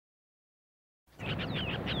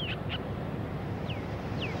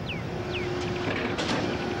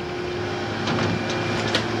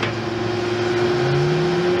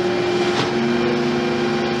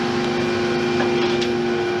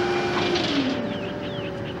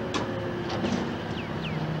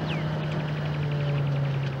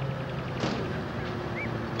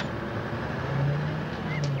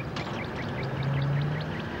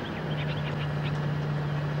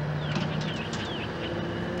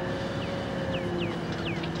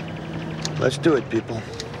Let's do it, people.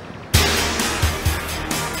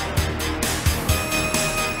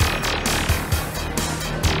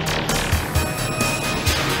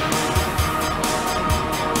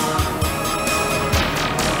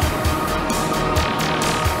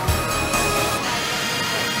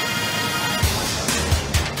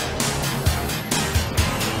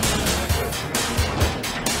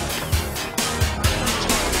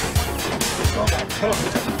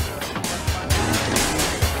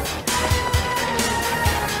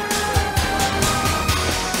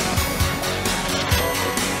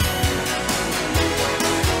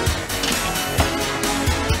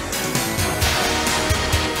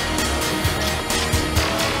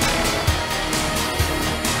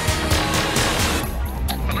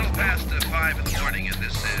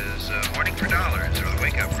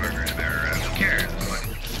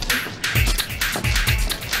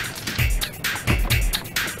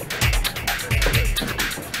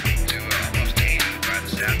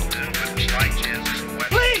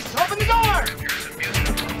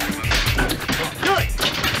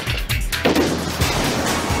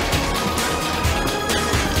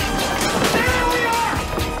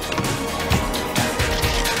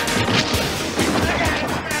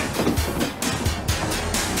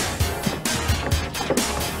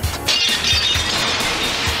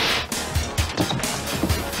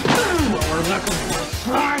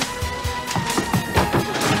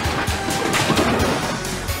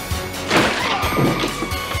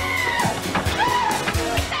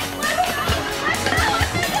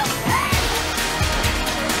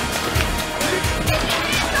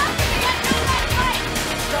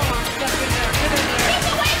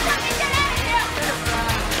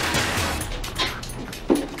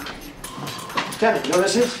 Kevin, you know who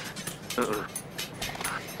this is?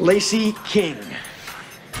 Lacey King.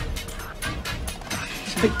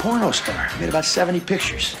 She's a big porno star. Made about 70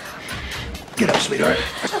 pictures. Get up, sweetheart.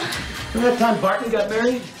 Remember that time Barton got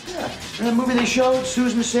married? Yeah. Remember that movie they showed?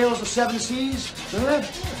 Susan Sails the Seven Seas? Remember that?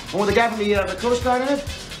 One with the guy from the Coast Guard in it?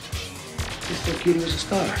 Just so cute he was a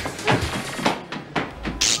star.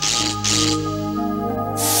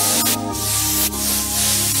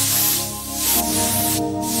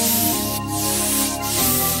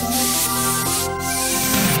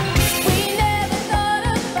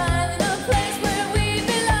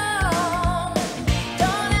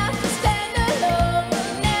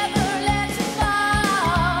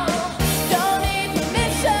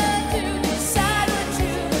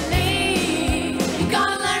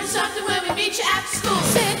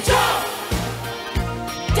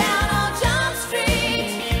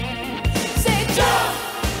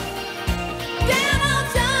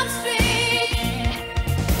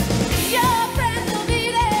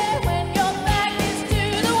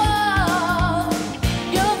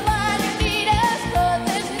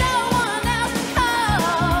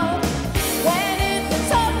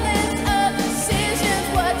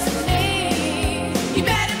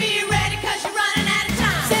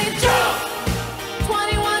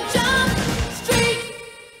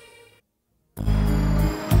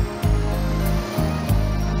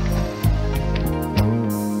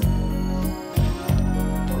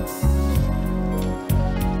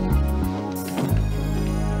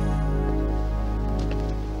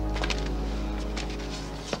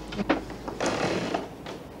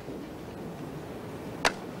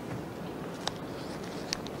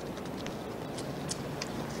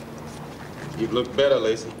 You look better,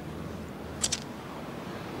 Lacey.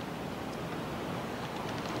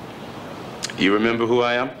 You remember who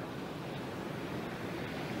I am?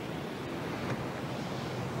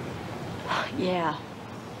 Yeah.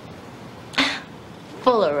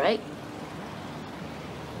 Fuller, right?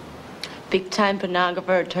 Big-time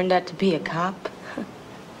pornographer turned out to be a cop.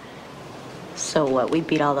 So what, we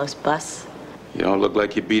beat all those busts? You don't look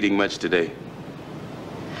like you're beating much today.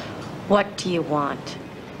 What do you want?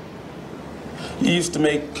 You used to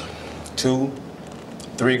make $2,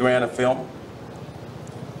 $3 grand a film.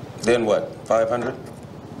 Then what, 500?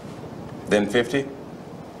 Then 50?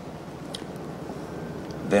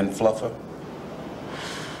 Then fluffer?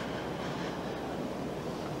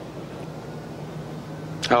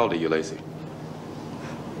 How old are you, Lacey?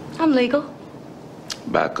 I'm legal.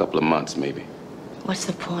 By a couple of months, maybe. What's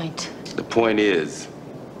the point? The point is,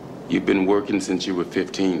 you've been working since you were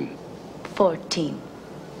 15. 14.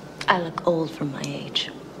 I look old for my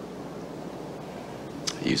age.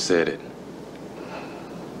 You said it.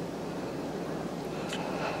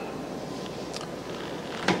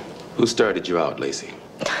 Who started you out, Lacey?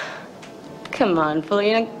 Come on, Fuller,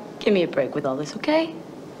 you know, give me a break with all this, okay?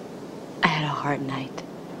 I had a hard night.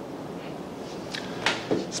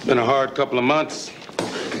 It's been a hard couple of months.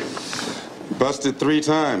 Busted 3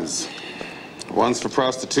 times. Once for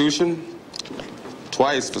prostitution,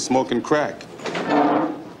 twice for smoking crack.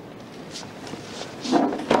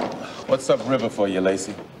 What's up river for you,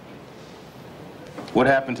 Lacey? What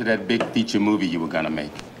happened to that big feature movie you were gonna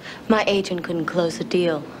make? My agent couldn't close the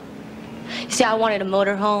deal. You see, I wanted a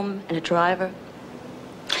motorhome and a driver.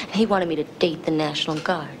 And he wanted me to date the National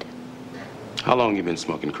Guard. How long you been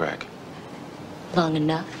smoking crack? Long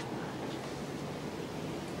enough.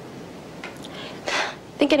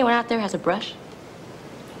 Think anyone out there has a brush?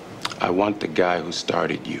 I want the guy who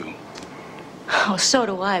started you. Oh, so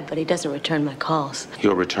do I, but he doesn't return my calls.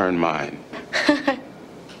 He'll return mine.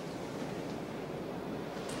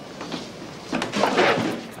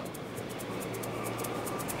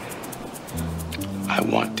 I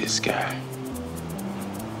want this guy.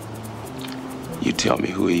 You tell me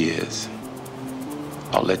who he is.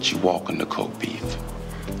 I'll let you walk on the cold beef.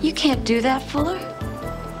 You can't do that, Fuller.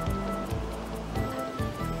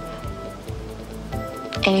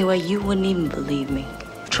 Anyway, you wouldn't even believe me.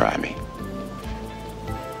 Try me.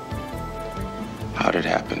 How'd it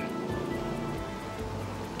happen?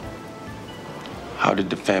 How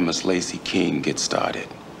did the famous Lacey King get started?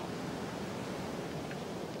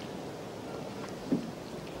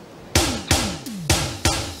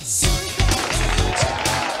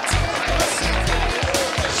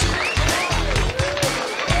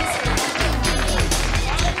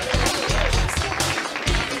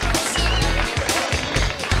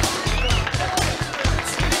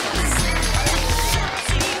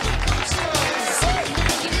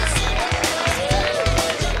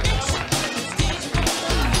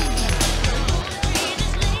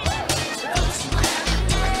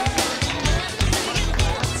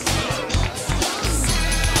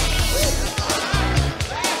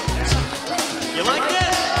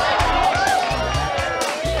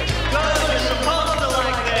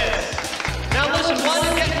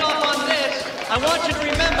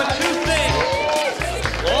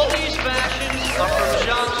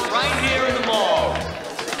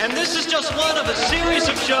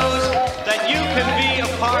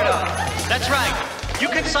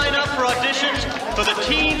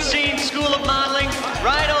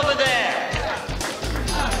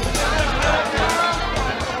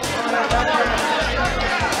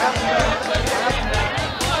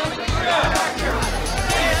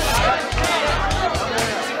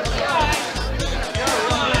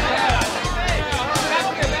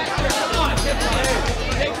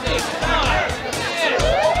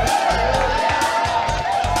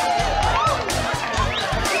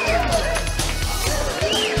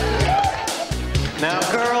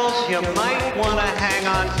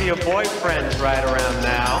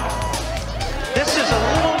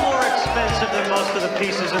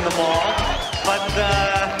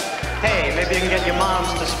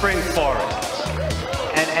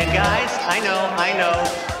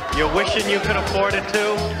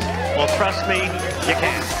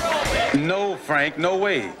 No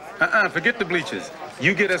way. Forget the bleachers.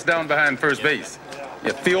 You get us down behind first base.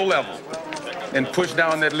 Yeah, field level. And push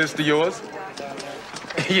down that list of yours.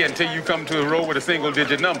 Yeah, until you come to a row with a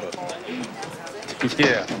single-digit number.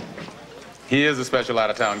 Yeah. He is a special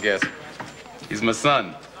out-of-town guest. He's my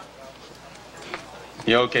son.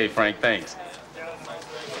 You're okay, Frank. Thanks.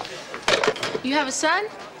 You have a son?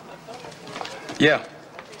 Yeah.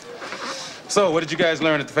 So, what did you guys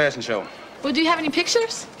learn at the fashion show? Well, do you have any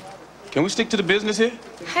pictures? Can we stick to the business here?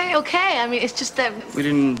 Hey, okay. I mean, it's just that... We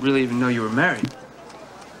didn't really even know you were married.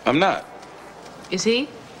 I'm not. Is he?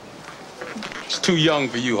 He's too young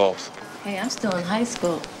for you, Hoss. Hey, I'm still in high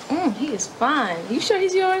school. He is fine. You sure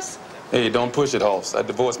he's yours? Hey, don't push it, Hoss. I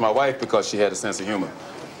divorced my wife because she had a sense of humor.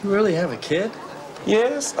 You really have a kid?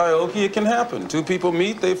 Yes, Aoki, it can happen. 2 people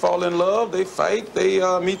meet, they fall in love, they fight, they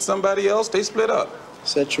meet somebody else, they split up.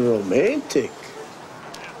 Such a romantic.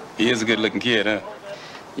 He is a good-looking kid, huh?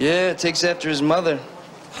 Yeah, it takes after his mother.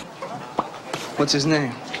 What's his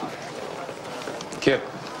name? Kip.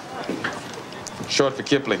 Short for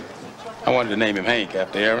Kipling. I wanted to name him Hank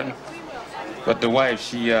after Aaron. But the wife,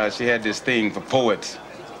 she had this thing for poets.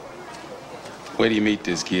 Where do you meet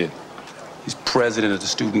this kid? He's president of the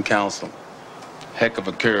student council. Heck of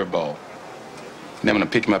a curveball. And I'm gonna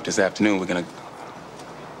pick him up this afternoon. We're gonna...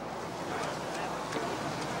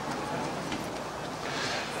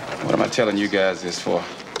 What am I telling you guys this for?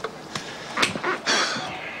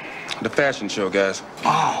 The fashion show, guys.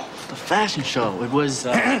 Oh, the fashion show. It was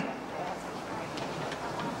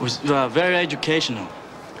very educational.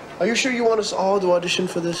 Are you sure you want us all to audition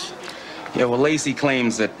for this? Yeah, well, Lacey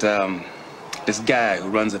claims that this guy who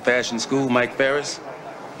runs a fashion school, Mike Ferris,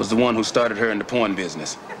 was the one who started her in the porn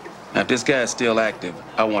business. Now, if this guy's still active,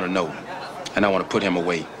 I want to know. and I want to put him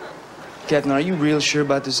away. Captain, are you real sure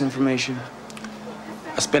about this information?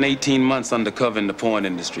 I spent 18 months undercover in the porn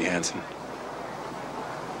industry, Hanson.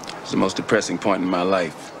 It's the most depressing point in my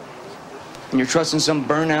life. And you're trusting some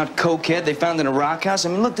burnout cokehead they found in a rock house? I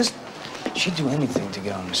mean, look, this... She'd do anything to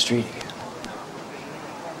get on the street again.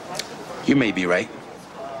 You may be right.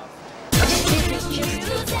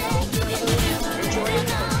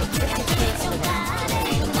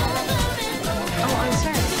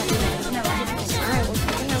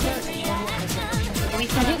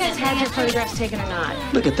 Have you guys had your photographs taken or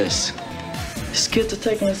not? Look at this. These kids are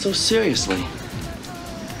taking it so seriously.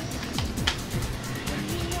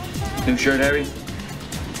 New shirt, Harry?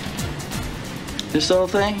 This whole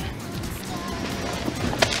thing?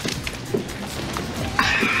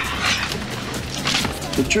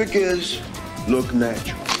 The trick is, look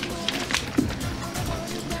natural.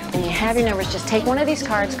 And you have your numbers. Just take one of these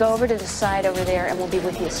cards, go over to the side over there, and we'll be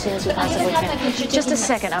with you as soon as we possibly can. Just a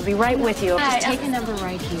second. I'll be right with you. Just take a number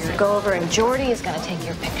right here. Go over, and Jordy is going to take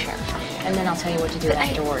your picture. And then I'll tell you what to do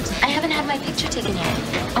afterwards. I haven't had my picture taken yet.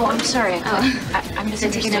 Oh, I'm sorry. I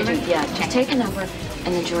misunderstood you. Yeah, just take a number,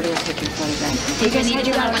 and then Jordy will take your photograph. You guys had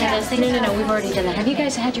your one of those things? No, we've already done that. Have you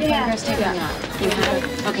guys had your photographs taken or not? You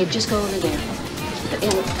have? Okay, just go over there.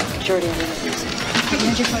 And Jordy will be with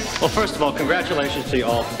you. Well, first of all, congratulations to you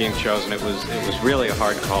all for being chosen. It was really a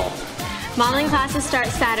hard call. Modeling classes start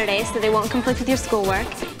Saturday, so they won't conflict with your schoolwork.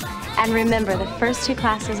 And remember, the first 2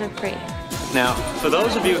 classes are free. Now, for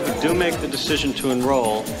those of you who do make the decision to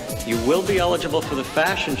enroll, you will be eligible for the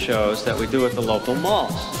fashion shows that we do at the local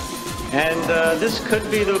malls. And this could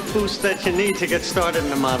be the boost that you need to get started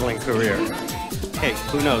in a modeling career. Hey,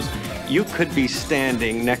 who knows? You could be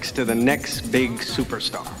standing next to the next big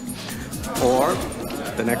superstar. Or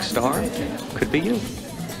the next star could be you.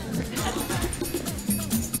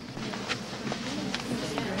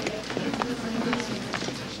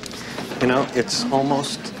 You know, it's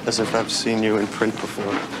almost as if I've seen you in print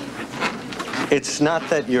before. It's not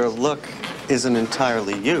that your look isn't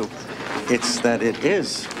entirely you. It's that it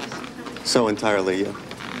is so entirely you.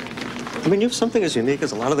 I mean, you have something as unique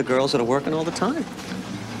as a lot of the girls that are working all the time.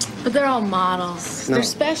 But they're all models. No, they're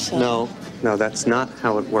special. No, that's not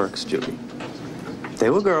how it works, Judy.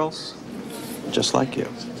 They were girls, just like you.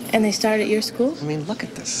 And they started at your school? I mean, look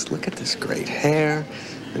at this. Look at this great hair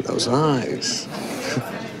and those eyes.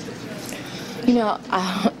 You know,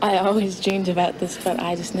 I always dreamed about this, but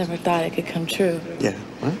I just never thought it could come true. Yeah,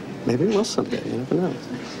 well, maybe it will someday. You never know.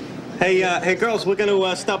 Hey, girls, we're going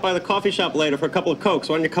to stop by the coffee shop later for a couple of Cokes.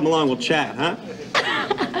 Why don't you come along? We'll chat, huh?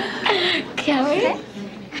 Can we?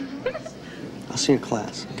 I'll see you in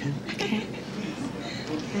class, okay? Okay.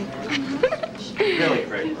 Really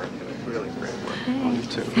great work. Really great work. Oh, you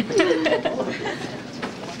too.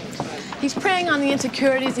 He's preying on the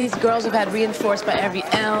insecurities these girls have had reinforced by every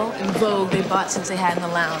Elle and Vogue they bought since they had an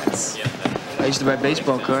allowance. I used to buy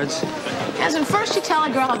baseball cards. As in, first you tell a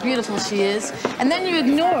girl how beautiful she is, and then you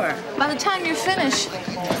ignore her. By the time you're finished,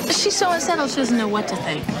 she's so unsettled she doesn't know what to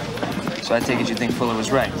think. So I take it you think Fuller was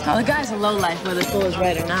right. Now, the guy's a lowlife, whether Fuller's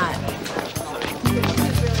right or not.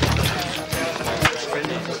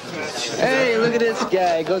 Hey, look at this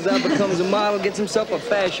guy. Goes out, becomes a model, gets himself a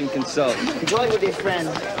fashion consultant. Enjoy it with your friend.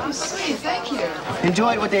 Oh, sweet, thank you.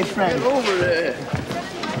 Enjoy it with your friend. Get over there.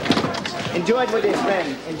 Enjoy it with your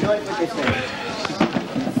friend. Enjoy it with your friend.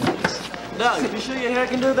 Doug, you sure your hair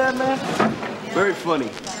can do that, man? Very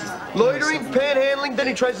funny. Loitering, panhandling, then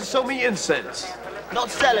he tries to sell me incense.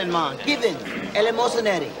 Not selling, man. Giving.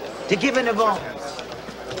 Elemosineri. To give in the bone.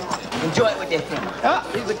 Enjoy it with your friend. Ah,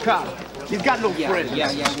 he's a cop. He's got no friends.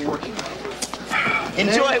 Yeah, we're working.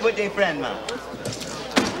 Enjoy it with your friend, man.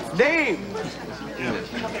 Name.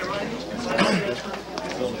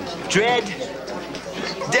 Dread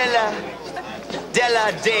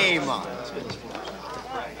Della Dama.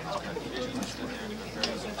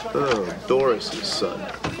 Oh, Doris's son.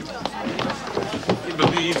 You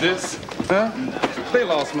believe this? Huh? They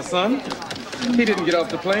lost my son. He didn't get off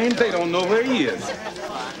the plane. They don't know where he is.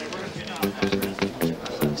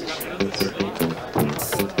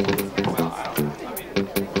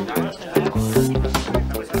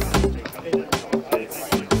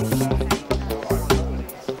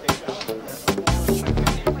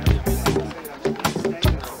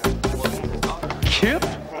 Kip?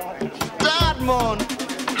 God, man.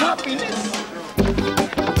 Happiness.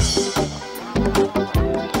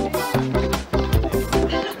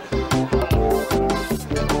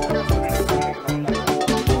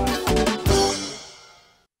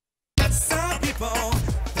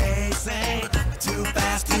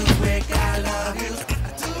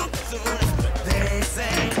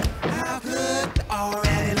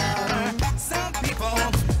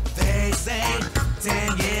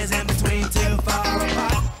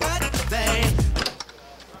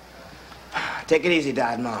 Take it easy,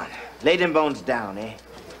 Dodmon. Lay them bones down, eh?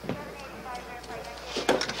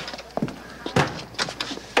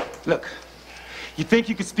 Look, you think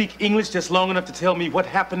you could speak English just long enough to tell me what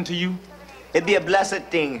happened to you? It'd be a blessed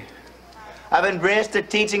thing. I've embraced the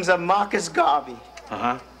teachings of Marcus Garvey.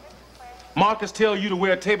 Uh-huh. Marcus tell you to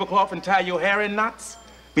wear a tablecloth and tie your hair in knots?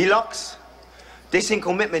 Belux, they sing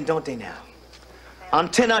commitment, don't they now?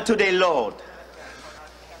 Antenna to their Lord.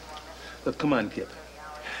 Look, come on, Kip.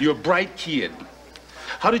 You're a bright kid.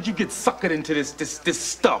 How did you get suckered into this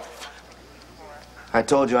stuff? I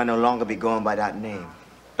told you I no longer be going by that name.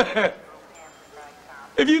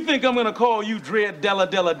 If you think I'm gonna call you Dread Della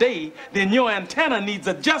Della Day, then your antenna needs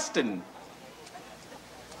adjusting.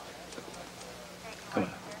 Come on.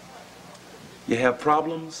 You have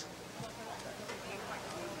problems?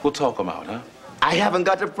 We'll talk them out, huh? I haven't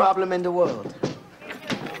got a problem in the world.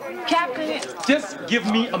 Captain. Just give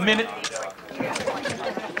me a minute.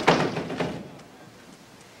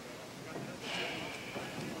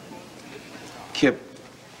 Kip,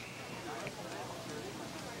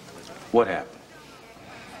 what happened?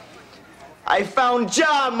 I found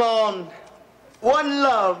Jamon. One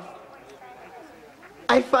love.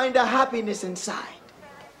 I find a happiness inside.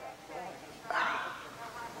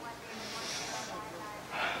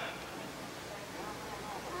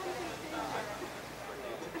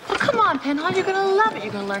 Oh, come on, Pinhole, you're gonna love it.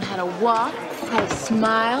 You're gonna learn how to walk, how to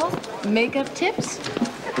smile, makeup tips.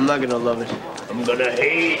 I'm not gonna love it. I'm gonna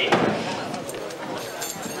hate it.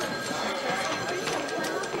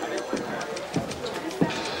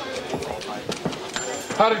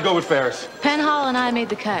 How did it go with Ferris? Penhall and I made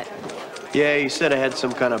the cut. Yeah, he said I had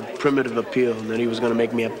some kind of primitive appeal and that he was gonna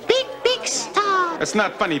make me a big, big star. That's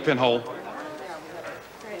not funny, Pinhole.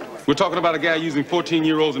 We're talking about a guy using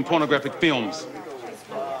 14-year-olds in pornographic films.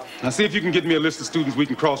 Now see if you can get me a list of students we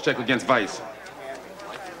can cross-check against Vice.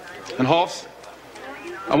 And Hoffs,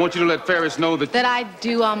 I want you to let Ferris know that... That I'd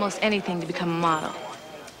do almost anything to become a model.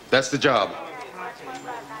 That's the job.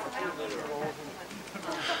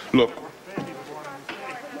 Look,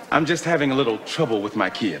 I'm just having a little trouble with my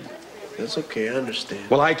kid. That's okay, I understand.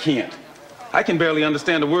 Well, I can't. I can barely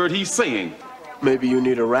understand a word he's saying. Maybe you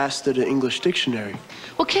need a raster to English dictionary.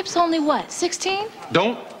 Well, Kip's only what, 16?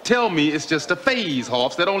 Don't tell me it's just a phase,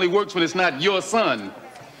 Hoffs. That only works when it's not your son.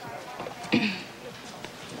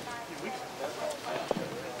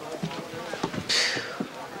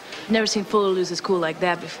 Never seen Fuller lose his cool like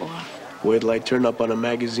that before. Wait till I turn up on a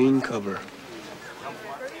magazine cover.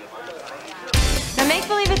 Now make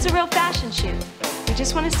believe it's a real fashion shoot. We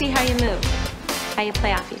just want to see how you move, how you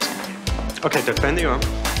play off each other. Okay, defend the arm.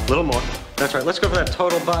 A little more. That's right. Let's go for that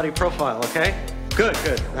total body profile, okay? Good,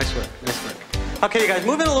 good. Nice work, nice work. Okay, you guys,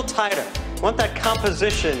 move it a little tighter. Want that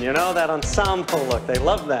composition, you know, that ensemble look. They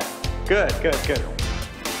love that. Good, good, good.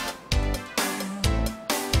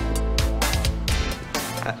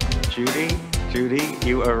 Judy,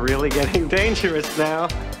 you are really getting dangerous now.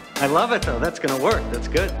 I love it, though. That's going to work. That's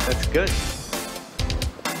good. That's good.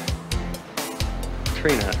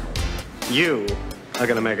 Trina, you are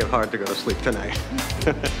going to make it hard to go to sleep tonight.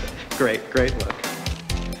 Great, great look.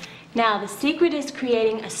 Now, the secret is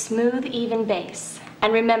creating a smooth, even bass.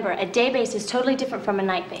 And remember, a day bass is totally different from a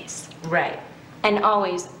night bass. Right. And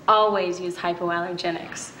always, always use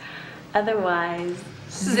hypoallergenics. Otherwise...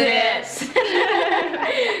 Zits.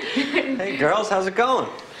 Hey, girls, how's it going?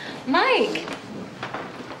 Mike.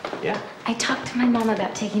 Yeah. I talked to my mom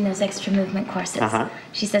about taking those extra movement courses. Uh-huh.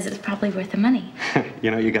 She says it's probably worth the money.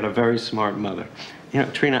 You know, you got a very smart mother. You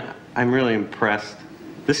know, Trina, I'm really impressed.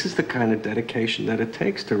 This is the kind of dedication that it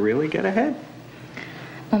takes to really get ahead.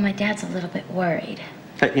 Well, my dad's a little bit worried.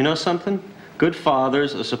 Hey, you know something? Good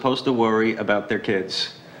fathers are supposed to worry about their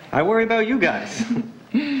kids. I worry about you guys.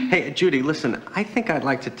 Hey, Judy, listen, I think I'd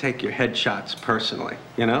like to take your headshots personally,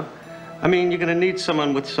 you know? I mean, you're going to need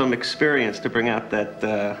someone with some experience to bring out that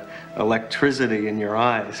electricity in your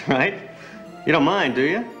eyes, right? You don't mind, do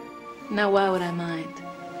you? Now, why would I mind?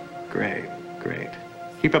 Great, great.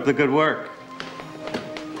 Keep up the good work.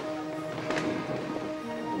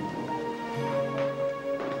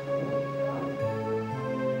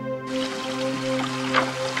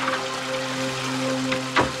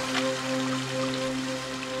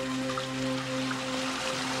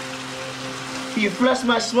 You flushed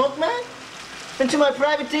my smoke, man? Into my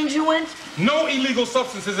private things you went? No illegal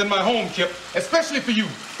substances in my home, Kip, especially for you.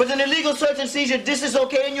 But an illegal search and seizure, this is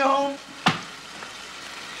okay in your home?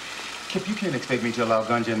 Kip, you can't expect me to allow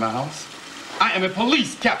ganja in my house. I am a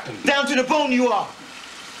police captain. Down to the bone you are.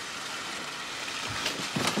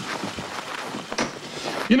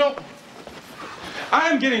 You know, I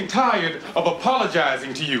am getting tired of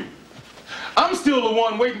apologizing to you. I'm still the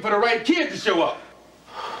one waiting for the right kid to show up.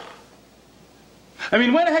 I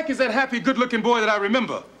mean, where the heck is that happy, good-looking boy that I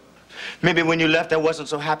remember? Maybe when you left, I wasn't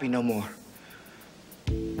so happy no more.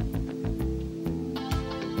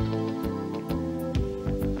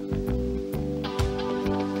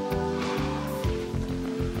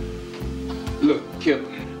 Look, Kip.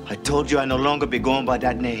 I told you I no longer be going by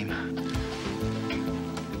that name.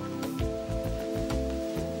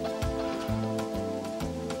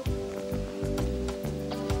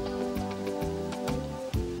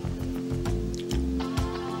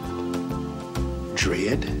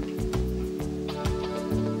 Dread?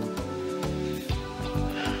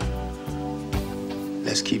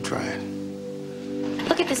 Let's keep trying.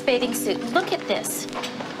 Look at this bathing suit. Look at this.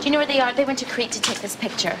 Do you know where they are? They went to Crete to take this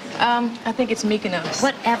picture. I think it's Mykonos.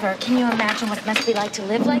 Whatever. Can you imagine what it must be like to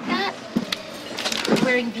live like that?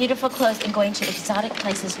 Wearing beautiful clothes and going to exotic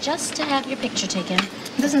places just to have your picture taken.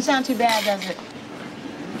 Doesn't sound too bad, does it?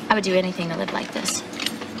 I would do anything to live like this.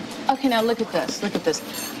 Okay, now look at this. Look at this.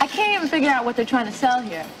 I can't even figure out what they're trying to sell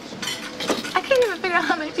here. I can't even figure out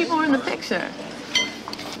how many people were in the picture.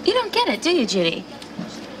 You don't get it, do you, Judy?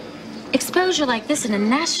 Exposure like this in a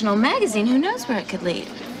national magazine, who knows where it could lead?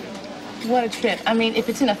 What a trip. I mean, if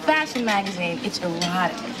it's in a fashion magazine, it's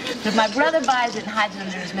erotic. But if my brother buys it and hides it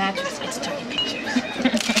under his mattress, it's dirty pictures.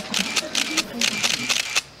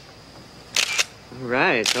 All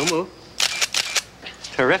right, don't move.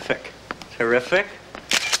 Terrific. Terrific.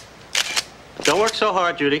 Don't work so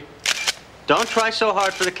hard, Judy. Don't try so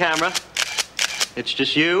hard for the camera. It's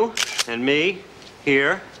just you and me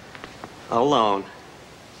here alone.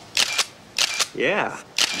 Yeah.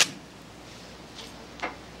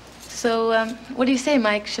 So, what do you say,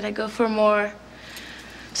 Mike? Should I go for a more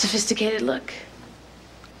sophisticated look?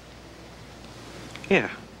 Yeah.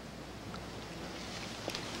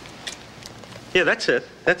 Yeah, that's it.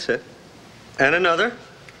 That's it. And another.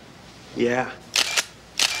 Yeah.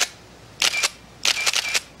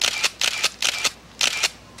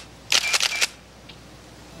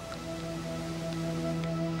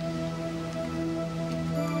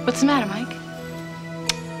 What's the matter, Mike?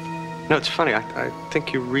 No, it's funny. I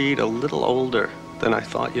think you read a little older than I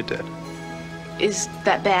thought you did. Is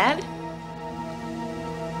that bad?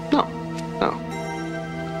 No. No.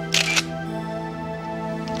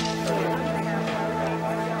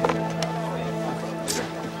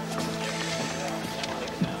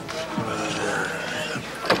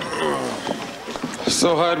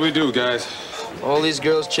 So how'd we do, guys? All these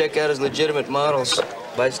girls check out as legitimate models.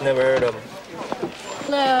 Vice never heard of them.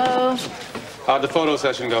 Hello. How'd the photo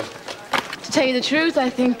session go? To tell you the truth, I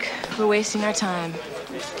think we're wasting our time.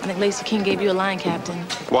 I think Lacey King gave you a line, Captain.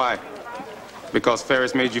 Why? Because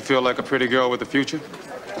Ferris made you feel like a pretty girl with a future?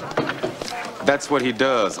 That's what he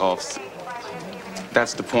does, Hoffs.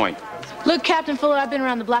 That's the point. Look, Captain Fuller, I've been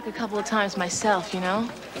around the block a couple of times myself, you know?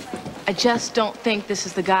 I just don't think this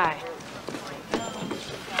is the guy.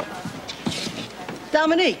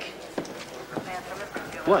 Dominique.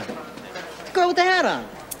 What? The girl with the hat on.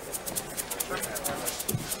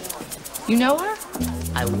 You know her?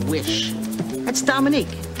 I wish. That's Dominique.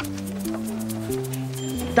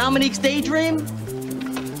 Dominique's Daydream?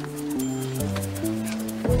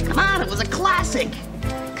 Come on, it was a classic.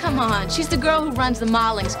 Come on, she's the girl who runs the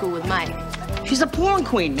modeling school with Mike. She's a porn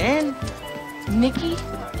queen, man. Nikki?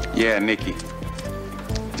 Yeah, Nikki.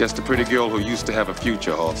 Just a pretty girl who used to have a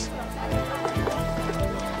future, Hoffs.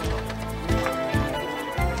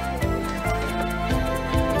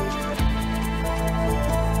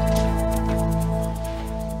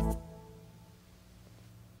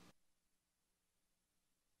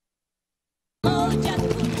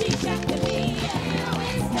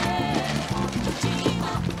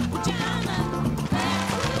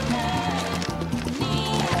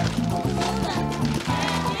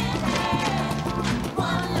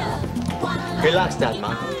 Relax, Dad,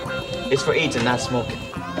 man. It's for eating, not smoking.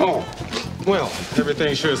 Oh, well,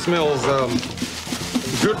 everything sure smells,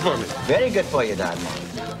 good for me. Very good for you, Dad,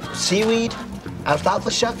 man. Seaweed,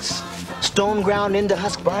 alfalfa shucks, stone ground into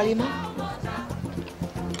husk barley, man.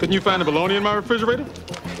 Couldn't you find a bologna in my refrigerator?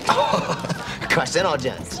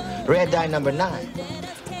 Carcinogens. Red dye number 9.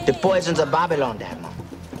 The poisons of Babylon, Dad, man.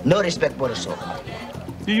 No respect for the soul.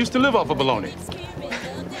 You used to live off of bologna.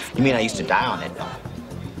 You mean I used to die on it, though?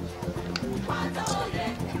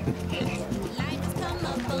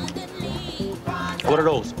 What are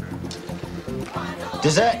those?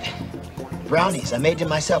 Dessert. Brownies. I made them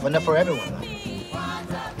myself. Enough for everyone.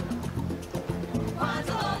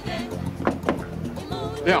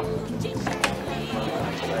 Yeah.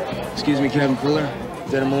 Excuse me, Captain Fuller.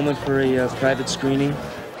 Is that a moment for a private screening?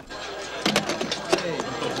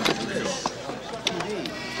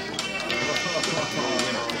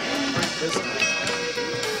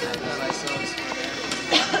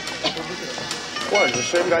 What, does the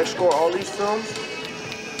same guy score all these films?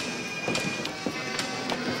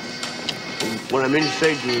 What I mean to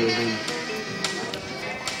say, Drew, I mean...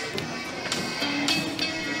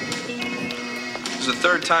 This is the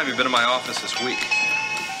third time you've been in my office this week.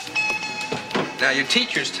 Now, your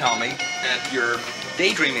teachers tell me that you're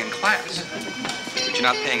daydreaming in class, that you're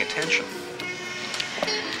not paying attention.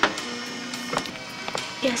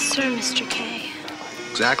 Yes, sir, Mr. K.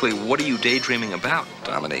 Exactly what are you daydreaming about,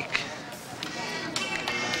 Dominique?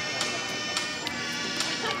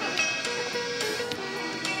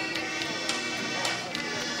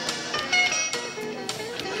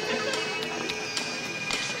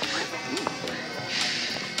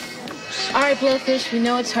 All right, Blowfish, we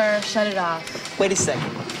know it's her. Shut it off. Wait a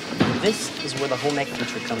second. This is where the home ec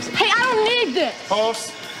teacher comes in. Hey, I don't need this!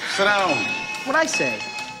 Pulse, sit down. What'd I say?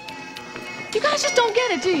 You guys just don't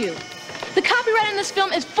get it, do you? The copyright in this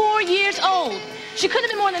film is 4 years old. She couldn't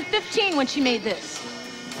have been more than 15 when she made this.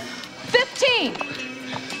 15!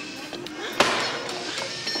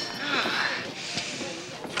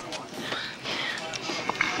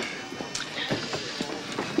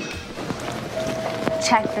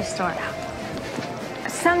 Check this store out.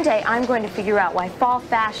 Someday I'm going to figure out why fall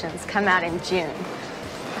fashions come out in June.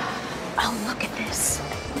 Oh, look at this.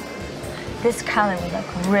 This color would look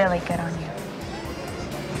really good on you.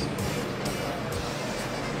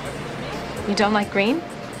 You don't like green?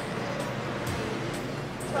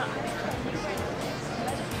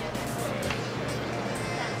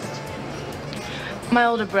 My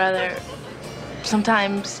older brother,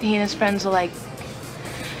 sometimes he and his friends will, like,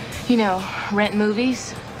 you know, rent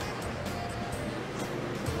movies.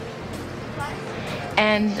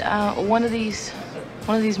 And one of these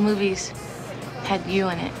movies had you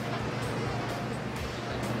in it.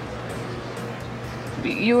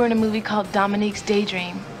 You were in a movie called Dominique's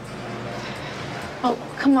Daydream. Oh,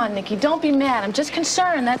 come on, Nikki, don't be mad. I'm just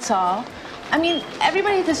concerned, that's all. I mean,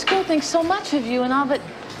 everybody at the school thinks so much of you and all, but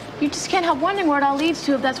you just can't help wondering where it all leads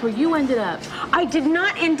to if that's where you ended up. I did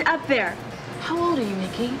not end up there. How old are you,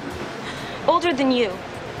 Nikki? Older than you.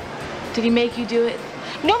 Did he make you do it?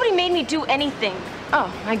 Nobody made me do anything.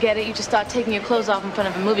 Oh, I get it. You just thought taking your clothes off in front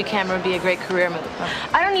of a movie camera would be a great career move, huh?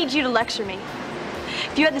 I don't need you to lecture me.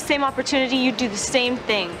 If you had the same opportunity, you'd do the same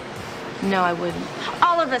thing. No, I wouldn't.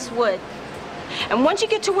 All of us would. And once you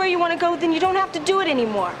get to where you want to go, then you don't have to do it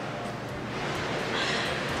anymore.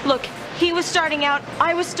 Look, he was starting out,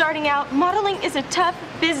 I was starting out. Modeling is a tough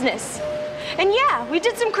business. And yeah, we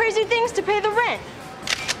did some crazy things to pay the rent.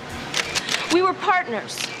 We were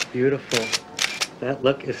partners. Beautiful. That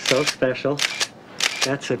look is so special.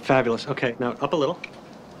 That's it, fabulous. Okay, now up a little.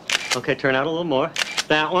 Okay, turn out a little more.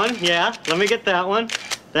 That one, yeah, let me get that one.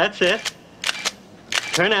 That's it.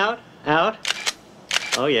 Turn out, out.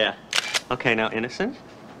 Oh yeah. Okay, now innocent.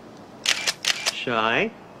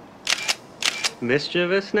 Shy.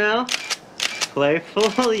 Mischievous now.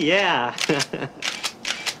 Playful, yeah.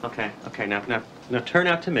 Okay, now turn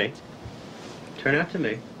out to me. Turn out to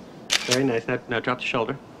me. Very nice, now drop the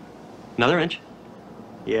shoulder. Another inch.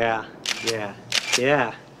 Yeah.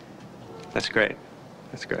 That's great.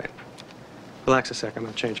 Relax a sec, I'm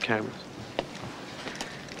gonna change cameras.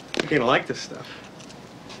 You're gonna like this stuff.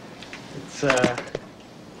 It's a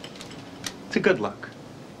good look.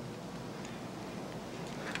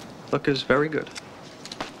 Look is very good.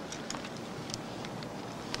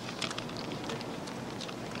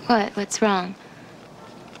 What's wrong?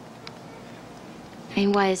 I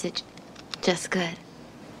mean, why is it just good?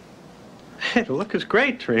 Hey, the look is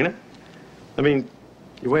great, Trina. I mean,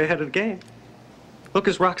 you're way ahead of the game. Look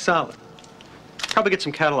is rock solid. Probably get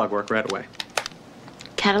some catalog work right away.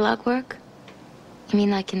 Catalog work? You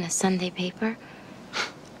mean like in the Sunday paper?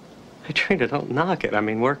 Hey, Trina, don't knock it. I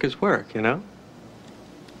mean, work is work, you know?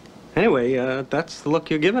 Anyway, that's the look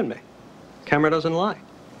you're giving me. Camera doesn't lie.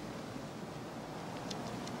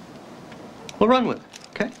 We'll run with it,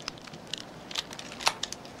 okay?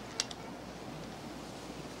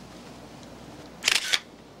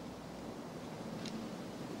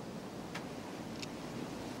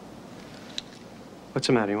 What's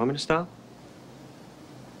the matter? You want me to stop?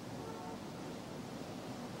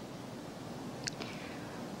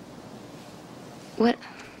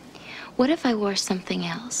 What if I wore something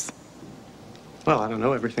else? Well, I don't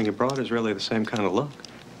know. Everything you brought is really the same kind of look.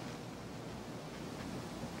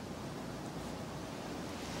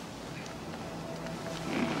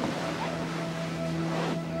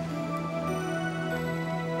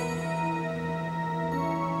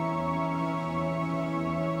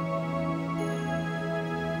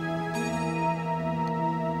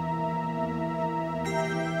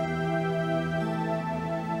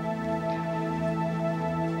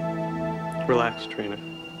 Relax, Trina.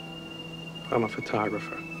 I'm a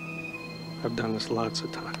photographer. I've done this lots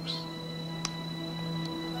of times.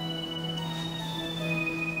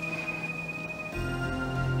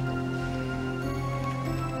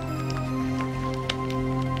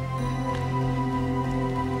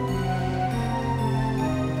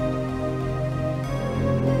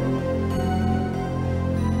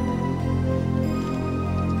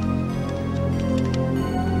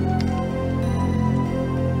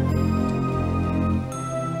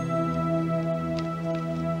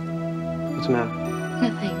 What's the matter?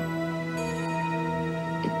 Nothing.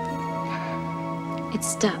 It's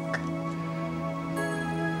stuck.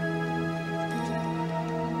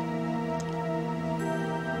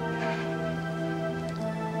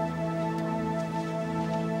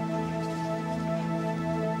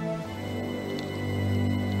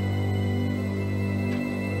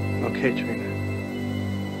 Okay, Trina.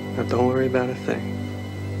 Now, don't worry about a thing.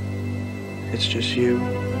 It's just you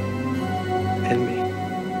and me.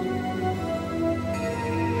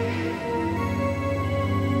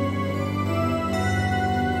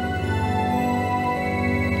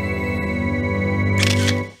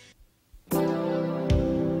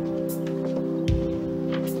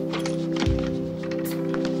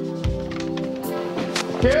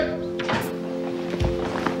 Kid?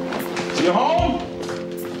 You home?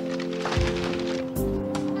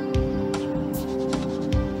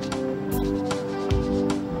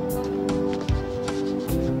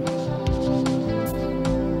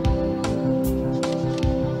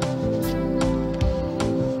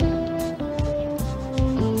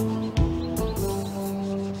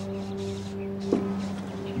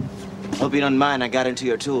 Hope you don't mind I got into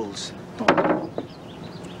your tools.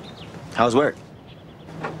 How's work?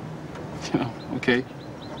 Okay.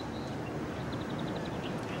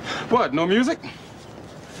 What, no music?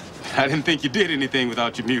 I didn't think you did anything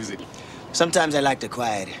without your music. Sometimes I like the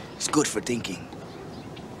quiet. It's good for thinking.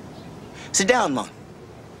 Sit down, Mom.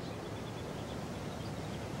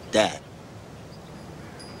 Dad.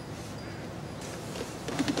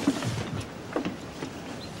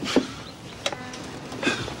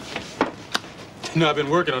 You know, I've been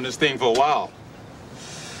working on this thing for a while.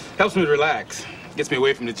 Helps me to relax. Gets me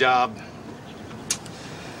away from the job.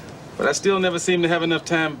 But I still never seem to have enough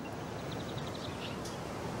time.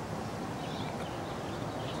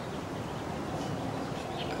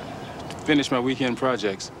 To finish my weekend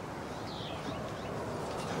projects.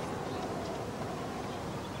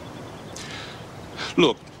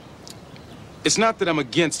 Look, it's not that I'm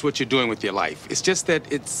against what you're doing with your life. It's just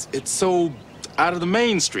that it's so out of the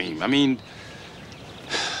mainstream. I mean,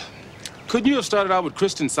 couldn't you have started out with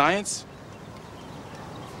Christian Science?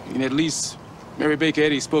 I mean, at least Mary Baker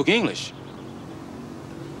Eddy spoke English.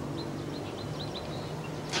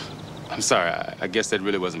 I'm sorry, I guess that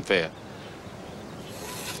really wasn't fair.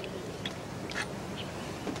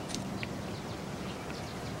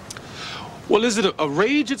 Well, is it a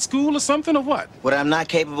rage at school or something, or what? What, I'm not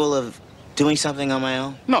capable of doing something on my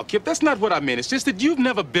own? No, Kip, that's not what I meant. It's just that you've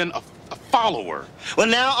never been a follower. Well,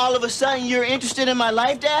 now all of a sudden you're interested in my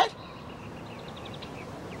life, Dad?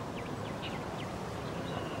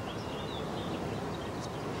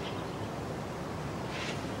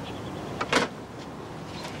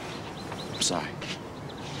 I'm sorry.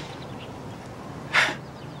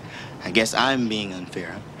 I guess I'm being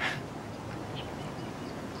unfair.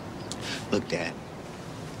 Look, Dad.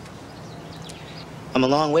 I'm a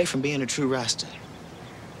long way from being a true Rasta.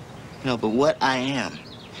 You know, but what I am,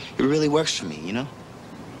 it really works for me, you know?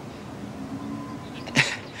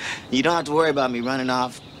 You don't have to worry about me running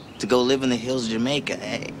off to go live in the hills of Jamaica.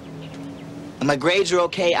 Hey, my grades are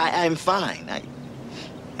okay. I'm fine.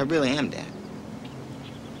 I really am, Dad.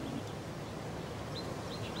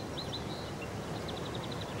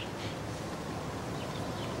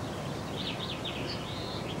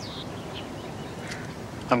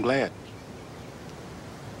 I'm glad.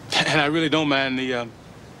 And I really don't mind the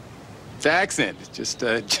accent. It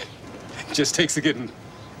just takes a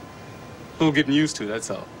little getting used to, that's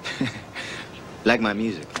all. Like my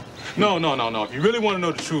music? No. If you really want to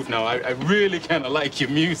know the truth now, I really kind of like your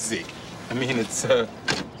music. I mean, it's, I'm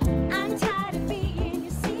tired of being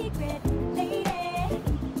your secret lady.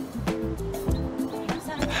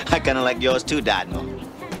 I kind of like yours too, Dad, Mo.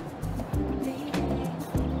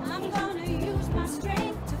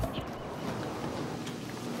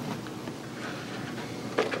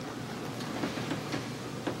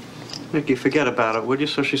 Nicky, forget about it, would you?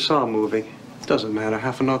 So she saw a movie. Doesn't matter.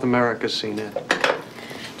 Half of North America's seen it.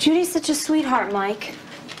 Judy's such a sweetheart, Mike.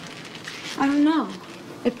 I don't know.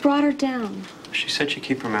 It brought her down. She said she'd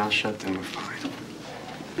keep her mouth shut, then we're fine.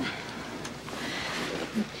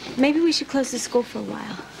 Maybe we should close the school for a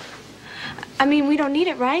while. I mean, we don't need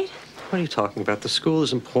it, right? What are you talking about? The school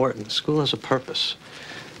is important. The school has a purpose.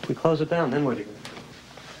 If we close it down, then what are you going to do?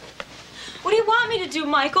 What do you want me to do,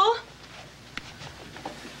 Michael?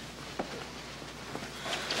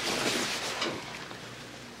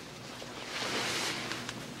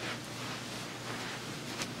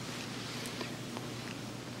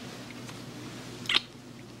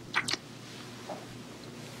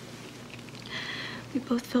 We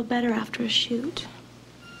both feel better after a shoot.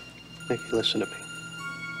 Nikki, listen to me.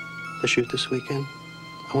 The shoot this weekend,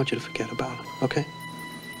 I want you to forget about it, okay?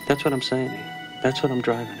 That's what I'm saying to you. That's what I'm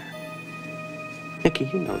driving at. Nikki,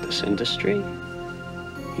 you know this industry.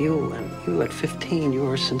 You at 15, you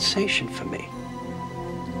were a sensation for me.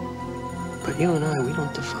 But you and I, we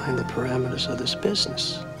don't define the parameters of this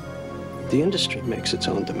business. The industry makes its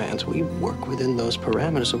own demands. We work within those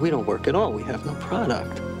parameters, or we don't work at all. We have no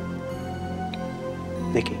product.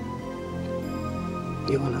 Nikki,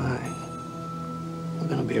 you and we're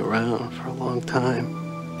gonna be around for a long time.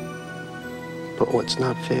 But what's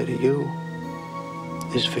not fair to you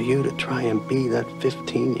is for you to try and be that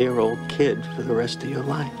 15-year-old kid for the rest of your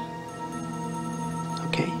life.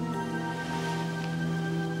 Okay?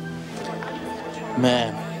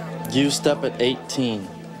 Man, used up at 18.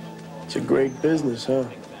 It's a great business, huh?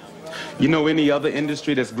 You know any other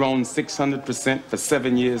industry that's grown 600% for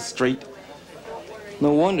 7 years straight?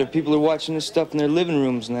 No wonder people are watching this stuff in their living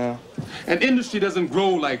rooms now. An industry doesn't grow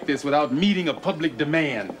like this without meeting a public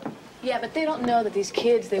demand. Yeah, but they don't know that these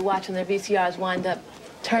kids they watch on their VCRs wind up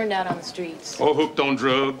turned out on the streets. Or hooked on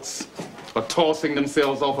drugs, or tossing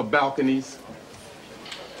themselves off of balconies.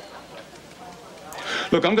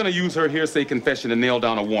 Look, I'm gonna use her hearsay confession to nail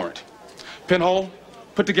down a warrant. Pinhole,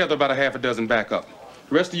 put together about a half a dozen backup.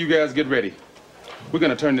 The rest of you guys get ready. We're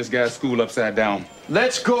gonna turn this guy's school upside down.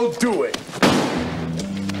 Let's go do it.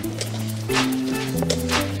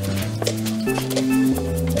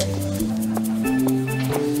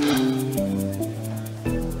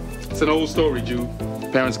 It's an old story, Jude.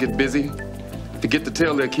 Parents get busy, forget to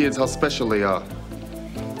tell their kids how special they are.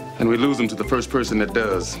 And we lose them to the first person that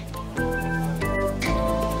does.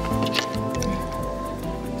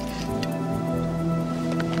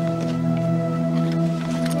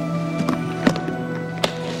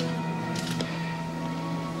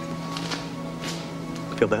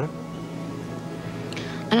 Feel better?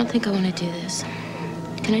 I don't think I want to do this.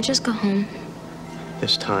 Can I just go home?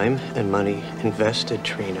 There's time and money invested,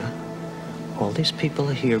 Trina. All these people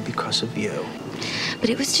are here because of you.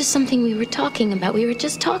 But it was just something we were talking about. We were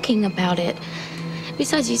just talking about it.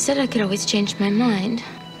 Besides, you said I could always change my mind.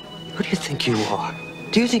 Who do you think you are?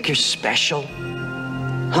 Do you think you're special?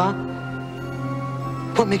 Huh?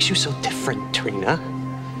 What makes you so different, Trina?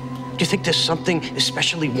 Do you think there's something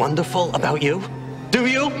especially wonderful about you? Do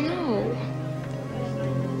you? No.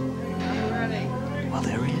 Well,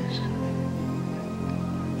 there is.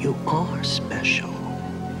 You are special.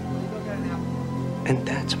 And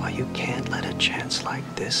that's why you can't let a chance like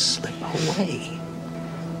this slip away.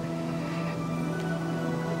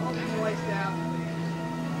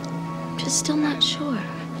 I'm just still not sure.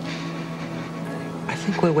 I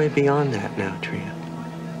think we're way beyond that now, Trina.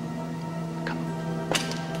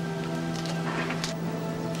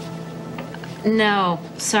 No,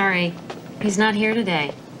 sorry. He's not here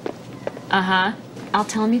today. Uh-huh. I'll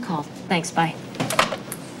tell him you called. Thanks, bye.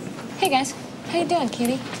 Hey, guys. How you doing,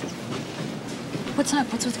 cutie? What's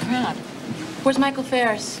up? What's with the crowd? Where's Michael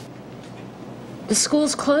Ferris? The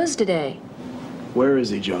school's closed today. Where is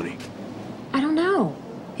he, Joni? I don't know.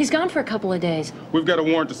 He's gone for a couple of days. We've got a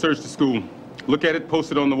warrant to search the school. Look at it,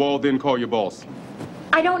 post it on the wall, then call your boss.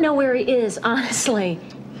 I don't know where he is, honestly.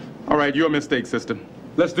 All right, your mistake, sister.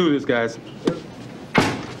 Let's do this, guys.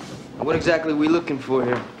 What exactly are we looking for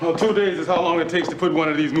here? Well, 2 days is how long it takes to put one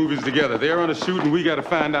of these movies together. They're on a shoot, and we got to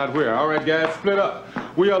find out where. All right, guys, split up.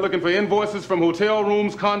 We are looking for invoices from hotel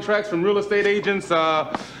rooms, contracts from real estate agents,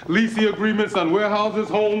 leasing agreements on warehouses,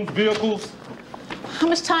 homes, vehicles. How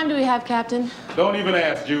much time do we have, Captain? Don't even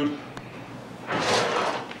ask, Jude.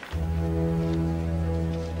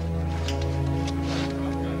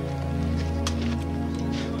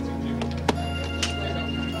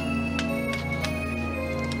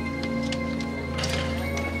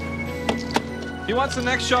 He wants the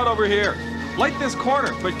next shot over here. Light this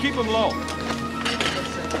corner, but keep him low.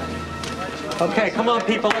 Okay, come on,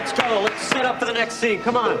 people. Let's go. Let's set up for the next scene.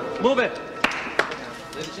 Come on. Move it.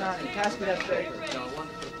 Johnny, pass me that paper.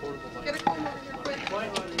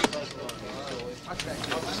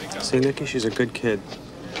 See, Nikki, she's a good kid.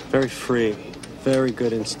 Very free. Very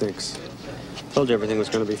good instincts. Told you everything was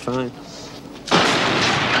going to be fine.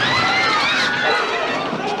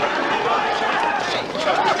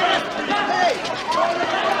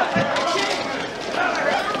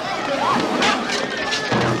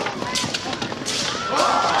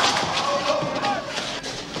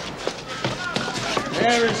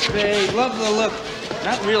 Babe, love the look.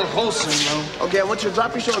 Not real wholesome, though. Okay, I want you to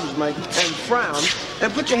drop your shoulders, Mike, and frown,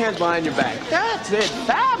 and put your hands behind your back. That's it.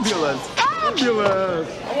 Fabulous. Fabulous.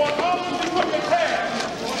 I want all of you to put your hands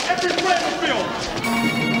on every frame of film.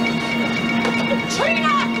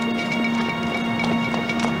 Trina!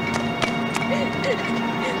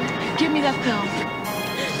 Give me that film.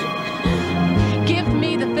 Give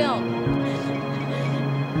me the film.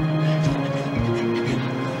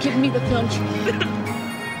 Give me the film, Trina.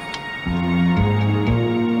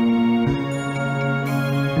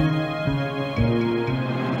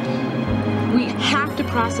 We have to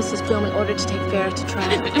process this film in order to take Ferris to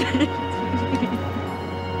trial.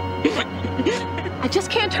 I just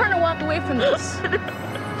can't turn and walk away from this.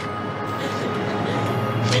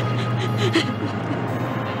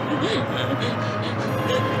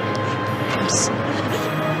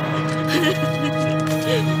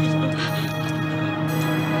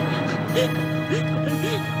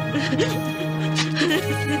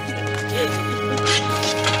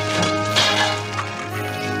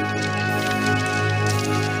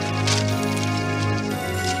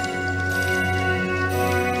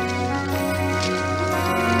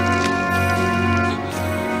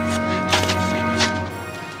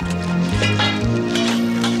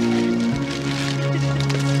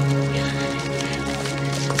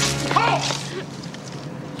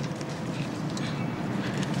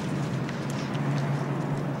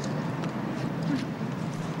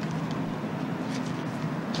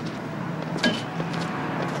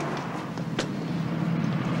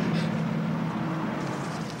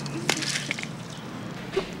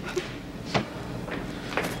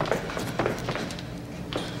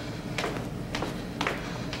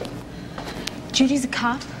 Judy's a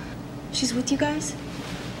cop? She's with you guys?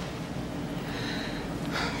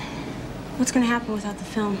 What's gonna happen without the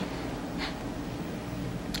film?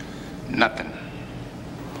 Nothing.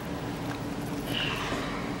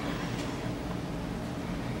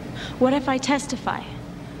 What if I testify?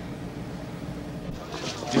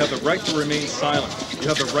 You have the right to remain silent. You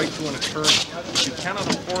have the right to an attorney. If you cannot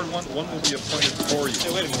afford one, one will be appointed for you.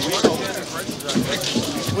 Hey, wait a minute.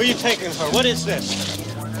 Where are you taking her? What is this?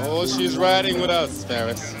 Oh, she's riding with us,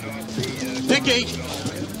 Ferris. Nikki!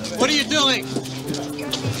 What are you doing?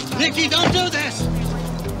 Nikki, don't do this!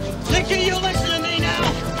 Nikki, you listen to me now!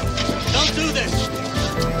 Don't do this!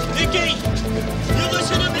 Nikki! You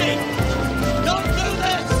listen to me! Don't do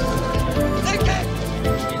this! Nikki!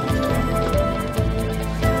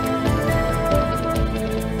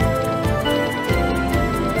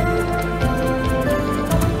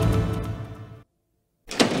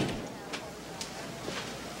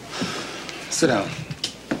 Sit down.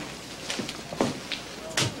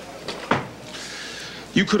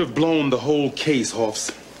 You could have blown the whole case,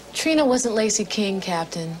 Hoffs. Trina wasn't Lacey King,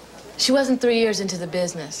 Captain. She wasn't 3 years into the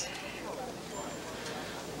business.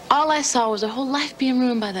 All I saw was her whole life being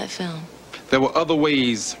ruined by that film. There were other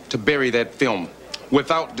ways to bury that film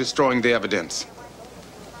without destroying the evidence.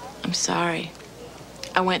 I'm sorry.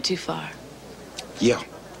 I went too far. Yeah.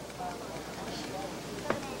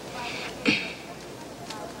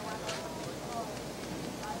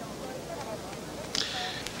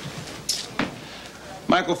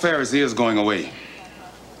 Michael Ferris is going away.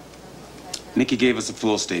 Nikki gave us a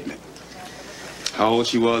full statement. How old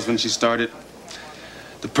she was when she started,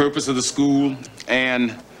 the purpose of the school,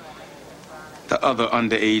 and the other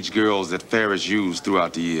underage girls that Ferris used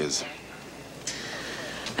throughout the years.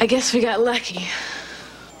 I guess we got lucky.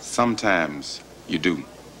 Sometimes you do.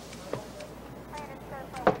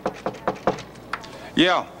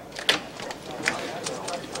 Yeah.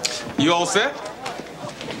 You all set?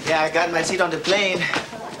 Yeah, I got my seat on the plane.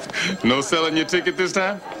 No selling your ticket this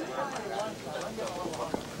time?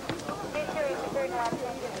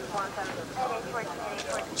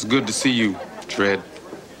 It's good to see you, Tread.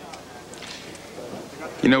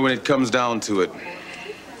 You know, when it comes down to it,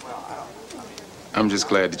 I'm just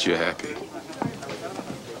glad that you're happy.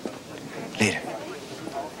 Later.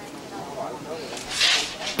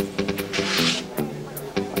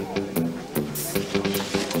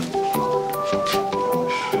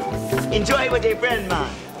 Enjoy with your friend,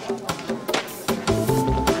 man.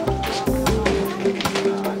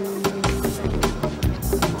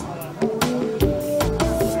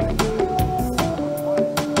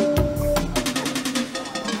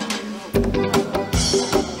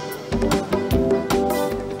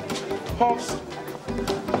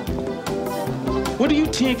 What do you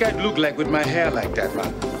think I'd look like with my hair like that,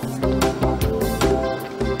 man?